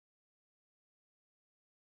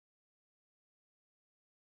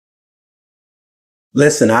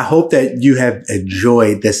Listen, I hope that you have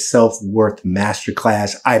enjoyed this self-worth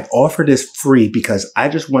masterclass. I've offered this free because I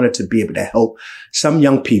just wanted to be able to help some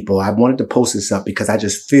young people. I wanted to post this up because I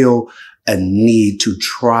just feel a need to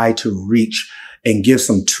try to reach and give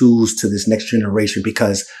some tools to this next generation,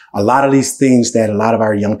 because a lot of these things that a lot of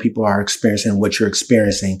our young people are experiencing, what you're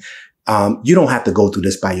experiencing, you don't have to go through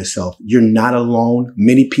this by yourself. You're not alone.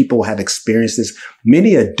 Many people have experienced this.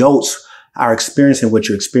 Many adults are experiencing what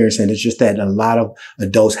you're experiencing. It's just that a lot of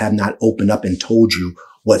adults have not opened up and told you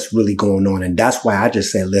what's really going on. And that's why I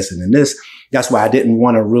just said, listen, that's why I didn't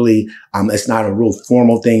want to really, it's not a real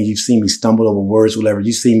formal thing. You've seen me stumble over words, whatever.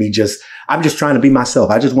 You see me I'm just trying to be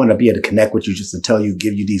myself. I just want to be able to connect with you, just to tell you,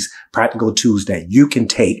 give you these practical tools that you can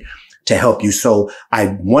take to help you. So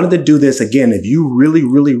I wanted to do this again. If you really,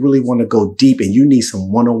 really, really want to go deep and you need some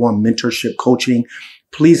one-on-one mentorship coaching,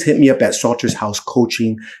 please hit me up at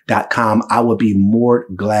saltersHouseCoaching.com. I would be more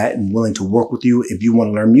glad and willing to work with you. If you want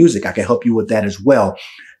to learn music, I can help you with that as well.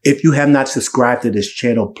 If you have not subscribed to this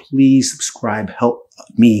channel, please subscribe. Help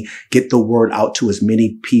me get the word out to as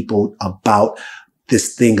many people about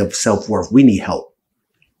this thing of self-worth. We need help.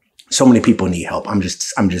 So many people need help. I'm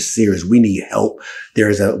just serious. We need help.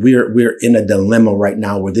 We're in a dilemma right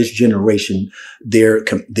now where this generation, they're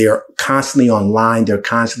constantly online. They're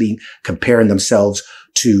constantly comparing themselves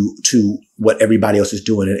to what everybody else is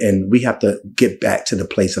doing. And we have to get back to the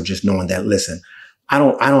place of just knowing that, listen,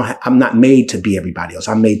 I'm not made to be everybody else.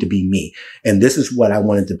 I'm made to be me. And this is what I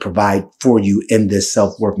wanted to provide for you in this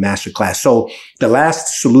self-worth masterclass. So the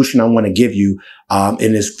last solution I want to give you, and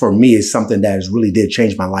is for me, is something that has really did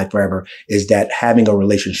change my life forever, is that having a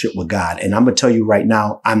relationship with God. And I'm going to tell you right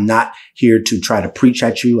now, I'm not here to try to preach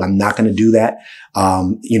at you. I'm not going to do that.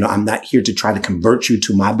 I'm not here to try to convert you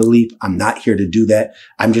to my belief. I'm not here to do that.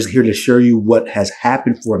 I'm just here to show you what has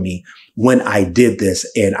happened for me when I did this.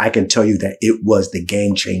 And I can tell you that it was the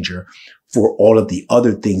game changer for all of the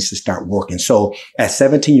other things to start working. So at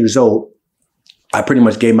 17 years old, I pretty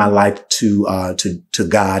much gave my life to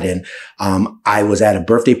God. And, I was at a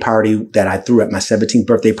birthday party that I threw at my 17th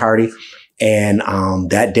birthday party. And,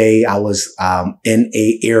 that day I was, in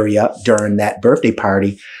a area during that birthday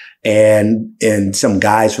party, and some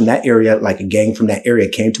guys from that area, like a gang from that area,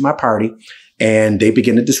 came to my party. And they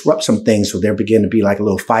began to disrupt some things. So there began to be like a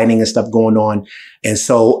little fighting and stuff going on. And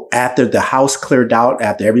so after the house cleared out,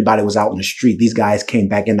 after everybody was out in the street, these guys came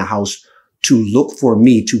back in the house to look for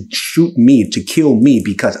me, to shoot me, to kill me,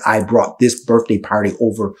 because I brought this birthday party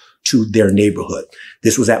over to their neighborhood.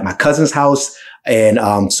 This was at my cousin's house. And,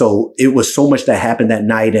 so it was so much that happened that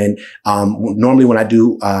night. And, normally when I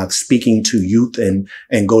do, speaking to youth and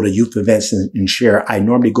go to youth events and share, I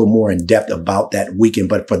normally go more in depth about that weekend.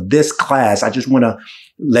 But for this class, I just want to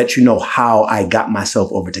let you know how I got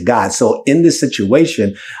myself over to God. So in this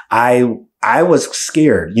situation, I was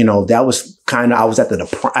scared. That was I was at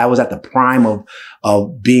the prime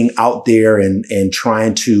of being out there and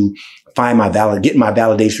trying to find getting my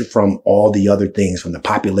validation from all the other things, from the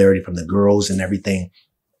popularity, from the girls and everything.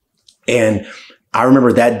 And I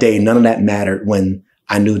remember that day, none of that mattered when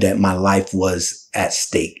I knew that my life was at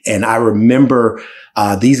stake. And I remember,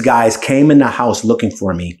 these guys came in the house looking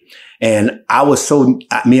for me. And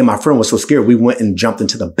me and my friend was so scared. We went and jumped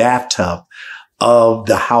into the bathtub of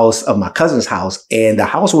the house, of my cousin's house. And the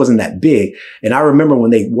house wasn't that big. And I remember when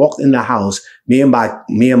they walked in the house, me and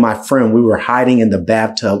my friend, we were hiding in the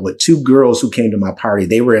bathtub with two girls who came to my party.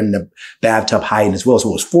 They were in the bathtub hiding as well. So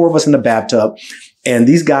it was four of us in the bathtub. And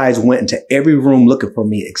these guys went into every room looking for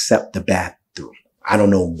me except the bathroom. I don't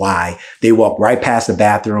know why. They walked right past the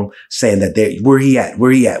bathroom saying that where he at? Where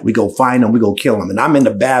he at? We go find him. We go kill him. And I'm in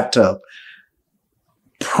the bathtub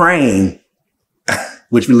praying,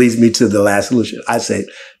 which leads me to the last solution. I said,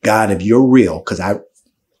 God, if you're real, because I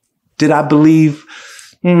believe,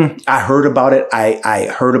 I heard about it. I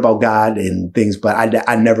heard about God and things, but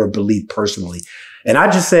I never believed personally. And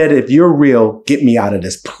I just said, if you're real, get me out of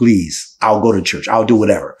this, please. I'll go to church. I'll do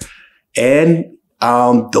whatever. And,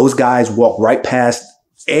 those guys walked right past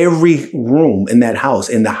every room in that house.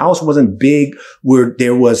 And the house wasn't big where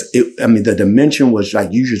the dimension was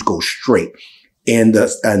like, you just go straight. And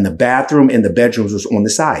the bathroom and the bedrooms was on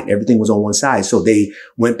the side. Everything was on one side. So they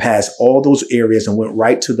went past all those areas and went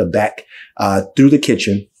right to the back, through the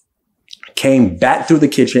kitchen, came back through the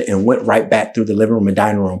kitchen and went right back through the living room and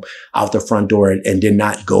dining room out the front door and did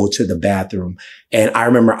not go to the bathroom. And I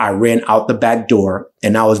remember I ran out the back door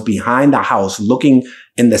and I was behind the house looking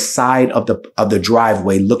in the side of the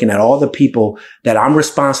driveway, looking at all the people that I'm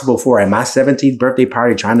responsible for at my 17th birthday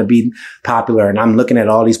party, trying to be popular. And I'm looking at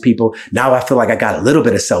all these people. Now I feel like I got a little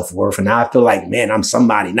bit of self-worth. And now I feel like, man, I'm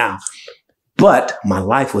somebody now. but my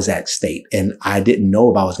life was at stake and I didn't know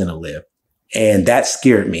if I was going to live. And that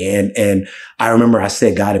scared me. And I remember I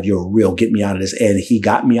said, God, if you're real, get me out of this. And he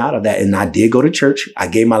got me out of that. And I did go to church. I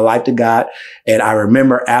gave my life to God. And I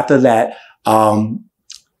remember after that,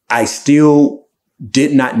 I still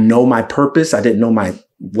did not know my purpose. I didn't know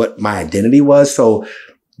what my identity was. So,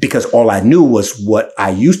 because all I knew was what I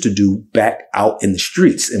used to do back out in the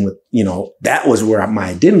streets. And with, that was where my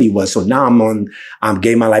identity was. So now I'm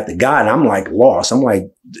gave my life to God and I'm like lost. I'm like,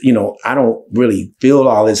 I don't really feel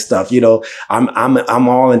all this stuff. I'm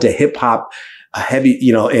all into hip hop, heavy,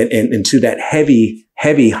 and into that heavy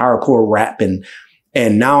hardcore rap. And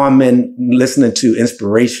now I'm listening to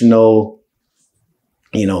inspirational,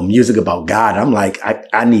 music about God. I'm like, it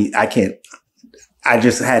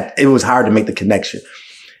was hard to make the connection.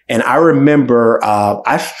 And I remember,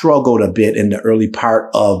 I struggled a bit in the early part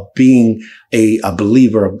of being a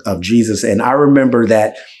believer of Jesus. And I remember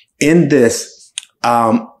that in this,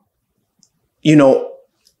 I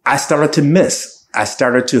started to miss. I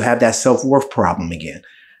started to have that self-worth problem again.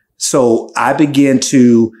 So I began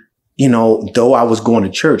to, though I was going to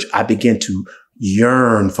church, I began to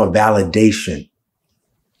yearn for validation.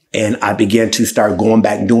 And I began to start going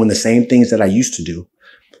back and doing the same things that I used to do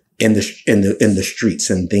in the streets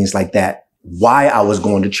and things like that, why I was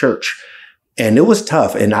going to church. And it was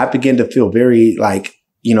tough. And I began to feel very like,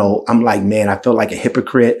 I'm like, man, I felt like a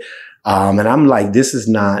hypocrite. And I'm like, this is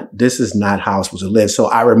not how I'm supposed to live. So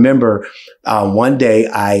I remember, one day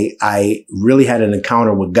I really had an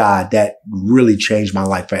encounter with God that really changed my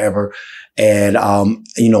life forever. And,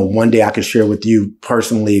 one day I could share with you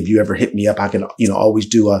personally, if you ever hit me up, I can, always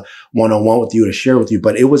do a one-on-one with you to share with you.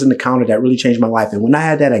 But it was an encounter that really changed my life. And when I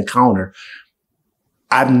had that encounter,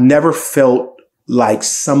 I've never felt like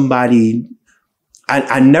somebody,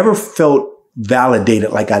 I never felt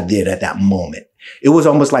validated like I did at that moment. It was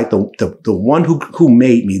almost like the one who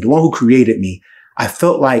made me, the one who created me. I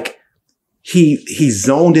felt like he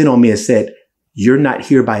zoned in on me and said, you're not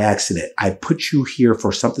here by accident. I put you here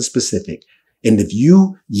for something specific. And if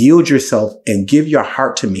you yield yourself and give your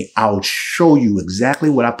heart to me, I'll show you exactly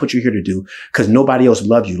what I put you here to do, because nobody else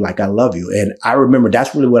loves you like I love you. And I remember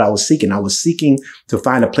that's really what I was seeking. I was seeking to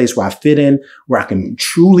find a place where I fit in, where I can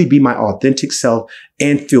truly be my authentic self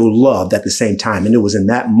and feel loved at the same time. And it was in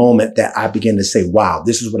that moment that I began to say, wow,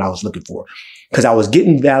 this is what I was looking for. Because I was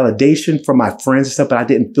getting validation from my friends and stuff, but I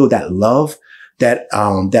didn't feel that love, that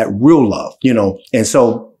real love, And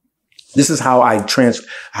so this is how I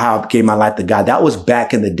gave my life to God. That was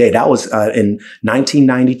back in the day. That was in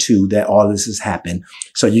 1992 that all this has happened.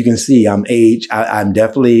 So you can see I'm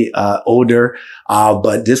definitely older,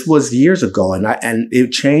 but this was years ago, and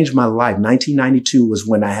it changed my life. 1992 was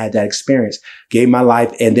when I had that experience, gave my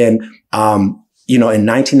life, and then in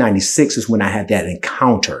 1996 is when I had that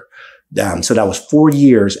encounter. So that was 4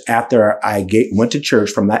 years after I went to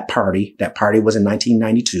church from that party. That party was in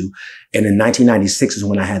 1992. And in 1996 is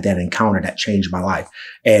when I had that encounter that changed my life.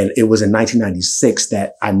 And it was in 1996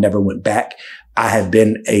 that I never went back. I have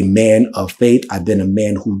been a man of faith. I've been a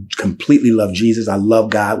man who completely loved Jesus. I love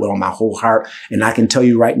God with all my whole heart. And I can tell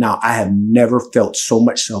you right now, I have never felt so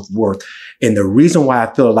much self-worth. And the reason why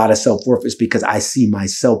I feel a lot of self-worth is because I see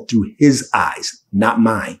myself through his eyes, not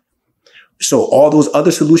mine. So all those other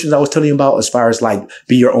solutions I was telling you about, as far as like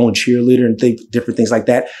be your own cheerleader and different things like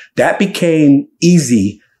that, that became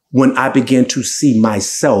easy when I began to see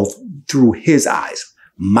myself through his eyes.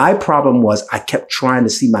 My problem was I kept trying to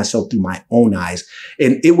see myself through my own eyes,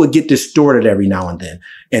 and it would get distorted every now and then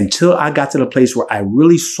until I got to the place where I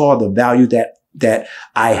really saw the value that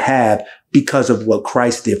I have because of what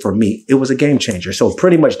Christ did for me. It was a game changer. So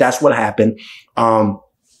pretty much that's what happened.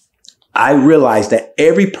 I realized that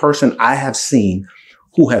every person I have seen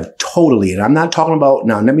who have totally, and I'm not talking about,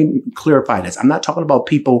 now let me clarify this. I'm not talking about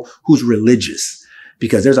people who's religious,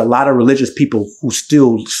 because there's a lot of religious people who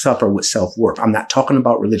still suffer with self-worth. I'm not talking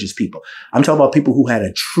about religious people. I'm talking about people who had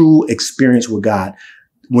a true experience with God,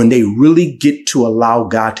 when they really get to allow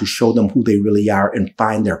God to show them who they really are and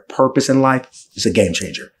find their purpose in life. It's a game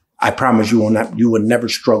changer. I promise you will never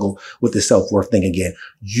struggle with the self-worth thing again.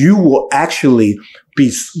 You will actually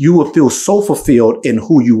you will feel so fulfilled in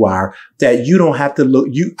who you are that you don't have to look,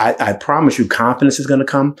 I promise you confidence is going to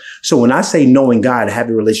come. So when I say knowing God,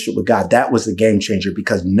 having a relationship with God, that was the game changer,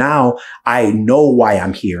 because now I know why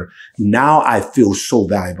I'm here. Now I feel so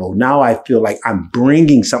valuable. Now I feel like I'm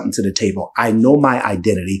bringing something to the table. I know my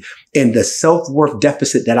identity, and the self-worth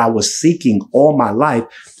deficit that I was seeking all my life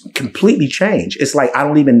completely changed. It's like I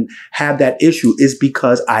don't even have that issue. It's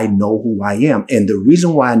because I know who I am. And the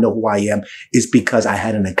reason why I know who I am is because I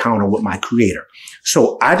had an encounter with my creator.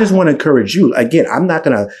 So I just want to encourage you. Again, I'm not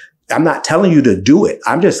going to I'm not telling you to do it.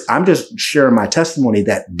 I'm just sharing my testimony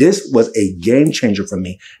that this was a game changer for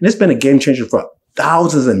me. And it's been a game changer for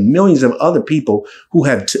thousands and millions of other people who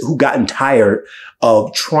gotten tired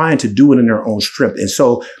of trying to do it in their own strength. And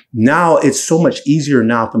so now it's so much easier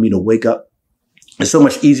now for me to wake up. It's so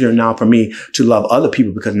much easier now for me to love other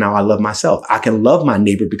people because now I love myself. I can love my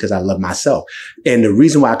neighbor because I love myself. And the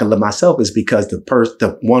reason why I can love myself is because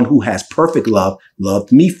the one who has perfect love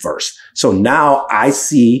loved me first. So now I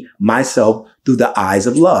see myself through the eyes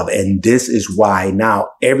of love. And this is why now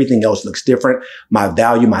everything else looks different. My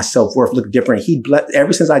value, my self-worth look different.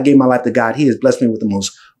 Ever since I gave my life to God, he has blessed me with the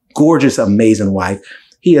most gorgeous, amazing wife.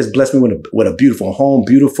 He has blessed me with a beautiful home,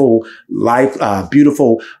 beautiful life,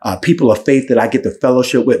 beautiful people of faith that I get to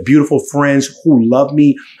fellowship with, beautiful friends who love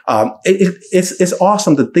me. It's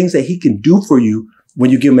awesome the things that he can do for you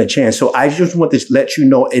when you give him a chance. So I just want to let you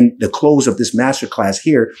know in the close of this masterclass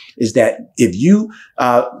here is that if you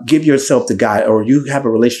give yourself to God or you have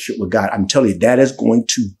a relationship with God, I'm telling you, that is going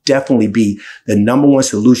to definitely be the number one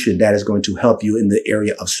solution that is going to help you in the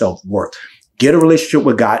area of self-worth. Get a relationship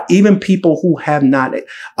with God. Even people who have not,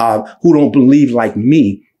 who don't believe like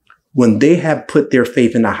me, when they have put their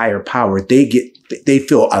faith in a higher power, they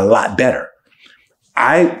feel a lot better.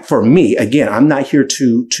 For me, again, I'm not here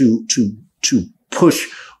to push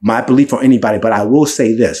my belief on anybody, but I will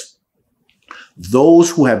say this.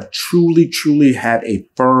 Those who have truly have a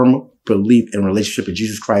firm belief in relationship with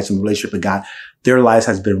Jesus Christ and relationship with God, their lives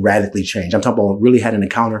has been radically changed. I'm talking about really had an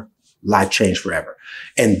encounter, life changed forever.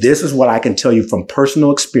 And this is what I can tell you from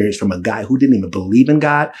personal experience from a guy who didn't even believe in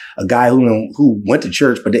God, a guy who went to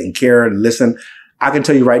church but didn't care and listen. I can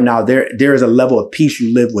tell you right now, there is a level of peace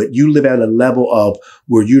you live with. You live at a level of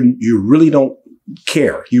where you really don't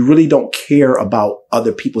care. You really don't care about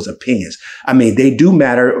other people's opinions. I mean, they do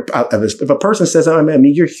matter. If a person says, I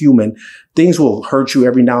mean, you're human, things will hurt you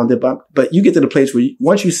every now and then, but you get to the place where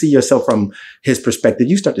once you see yourself from his perspective,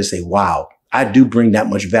 you start to say, wow, I do bring that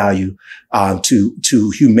much value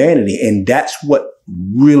to humanity. And that's what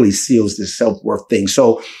really seals this self-worth thing.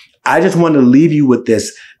 So I just want to leave you with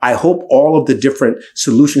this. I hope all of the different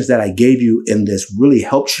solutions that I gave you in this really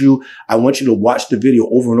helps you. I want you to watch the video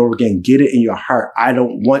over and over again. Get it in your heart. I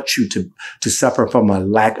don't want you to suffer from a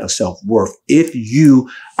lack of self-worth. If you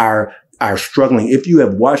are struggling, if you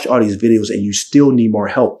have watched all these videos and you still need more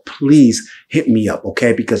help, please hit me up,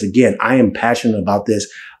 okay? Because again, I am passionate about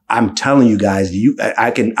this. I'm telling you guys,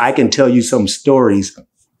 I can tell you some stories,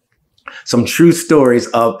 some true stories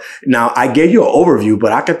of, now I gave you an overview,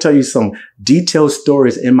 but I can tell you some detailed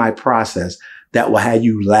stories in my process that will have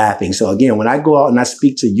you laughing. So again, when I go out and I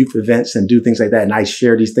speak to youth events and do things like that, and I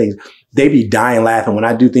share these things, they be dying laughing. When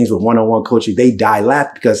I do things with one-on-one coaching, they die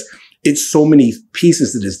laughing because it's so many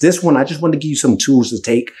pieces to this. This one, I just want to give you some tools to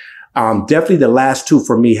take. Definitely the last two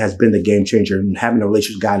for me has been the game changer, and having a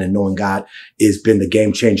relationship with God and knowing God has been the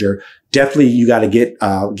game changer. Definitely you got to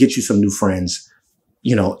get you some new friends.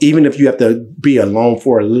 You know, even if you have to be alone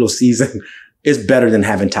for a little season, it's better than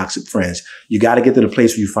having toxic friends. You got to get to the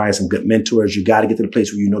place where you find some good mentors. You got to get to the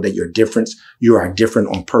place where you know that you're different. You are different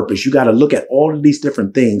on purpose. You got to look at all of these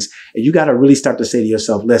different things, and you got to really start to say to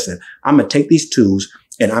yourself, listen, I'm going to take these tools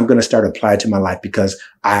and I'm going to start applying to my life because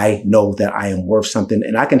I know that I am worth something.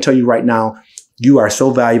 And I can tell you right now, you are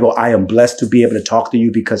so valuable. I am blessed to be able to talk to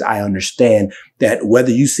you because I understand that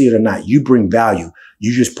whether you see it or not, you bring value.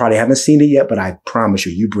 You just probably haven't seen it yet, but I promise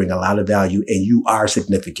you, you bring a lot of value and you are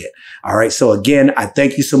significant. All right. So again, I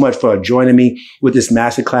thank you so much for joining me with this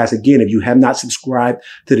masterclass. Again, if you have not subscribed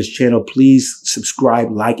to this channel, please subscribe,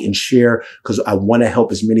 like, and share because I want to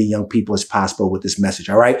help as many young people as possible with this message.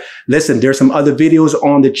 All right. Listen, there's some other videos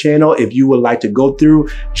on the channel. If you would like to go through,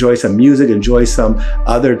 enjoy some music, enjoy some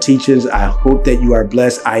other teachings. I hope that you are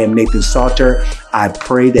blessed. I am Nathan Salter. I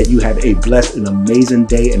pray that you have a blessed and amazing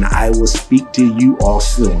day, and I will speak to you all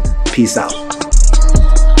soon. Peace out.